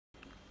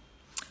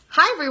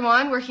Hi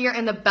everyone, we're here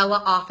in the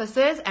Bella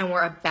offices and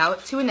we're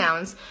about to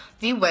announce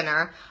the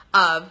winner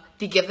of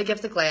the Give the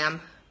Gift of Glam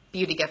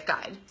Beauty Gift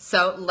Guide.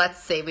 So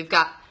let's see, we've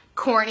got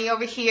Courtney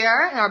over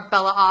here in our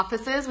Bella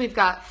offices. We've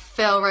got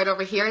Phil right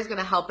over here. He's going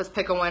to help us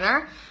pick a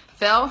winner.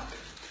 Phil?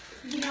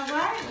 You know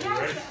what?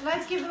 Yes,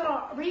 let's give a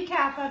little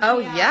recap of a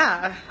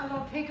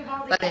little pick of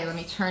all the gifts. Let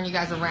me turn you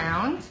guys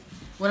around.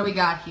 What do we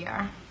got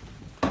here?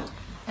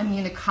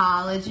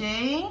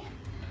 Immunicology.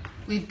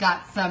 We've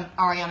got some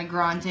Ariana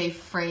Grande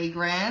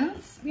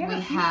fragrance. We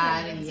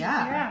had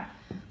yeah.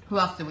 Who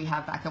else do we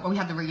have back up? Well, we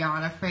have the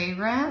Rihanna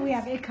fragrance. We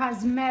have It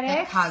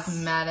Cosmetics. It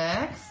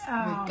Cosmetics.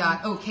 We've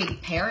got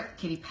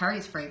Katy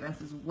Perry's fragrance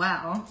as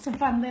well. Some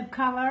fun lip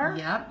color.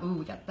 Yep. Ooh,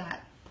 we got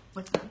that.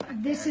 What's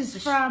that? This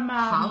is from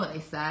holiday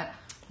set.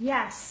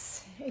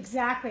 Yes,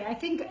 exactly. I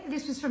think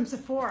this was from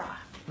Sephora.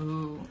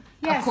 Ooh.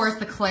 Yes. Of course,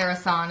 the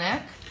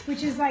Clarisonic,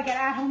 which is like an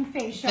at-home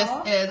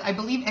facial. This is, I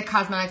believe, It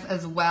Cosmetics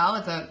as well.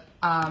 It's a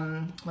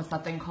what's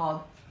that thing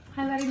called?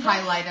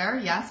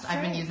 Highlighter. Yes,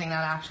 I've been using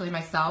that actually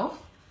myself.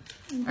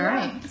 Yeah. All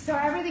right. So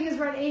everything is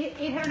worth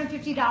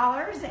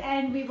 $850,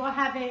 and we will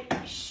have it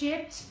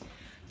shipped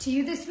to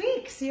you this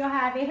week. So you'll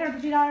have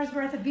 $850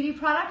 worth of beauty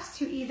products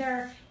to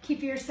either keep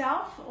for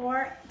yourself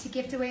or to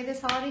gift away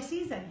this holiday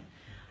season.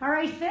 All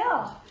right,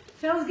 Phil.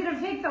 Phil's gonna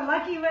pick the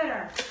lucky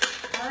winner.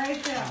 All right,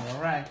 Phil.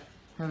 All right.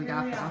 Here we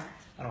go, Phil.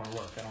 I don't want to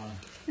look. I don't want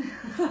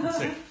to. Let's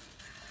see.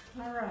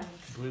 All right.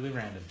 Completely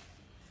random.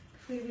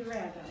 Completely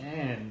random.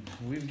 And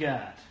we've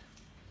got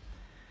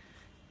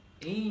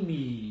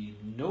Amy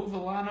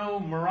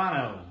Novellano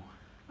Morano.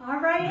 All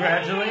right.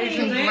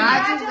 Congratulations, Amy.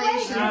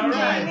 Congratulations, All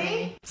right.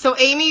 Amy. So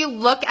Amy,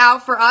 look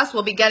out for us.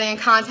 We'll be getting in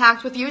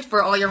contact with you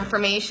for all your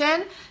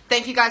information.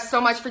 Thank you guys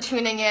so much for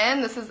tuning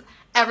in. This is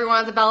everyone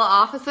at the Bella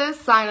offices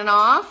signing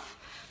off.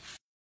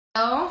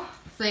 Phil,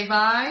 say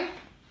bye.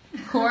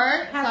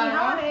 Court, Happy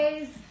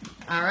holidays.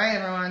 All right,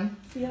 everyone.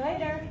 See you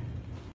later.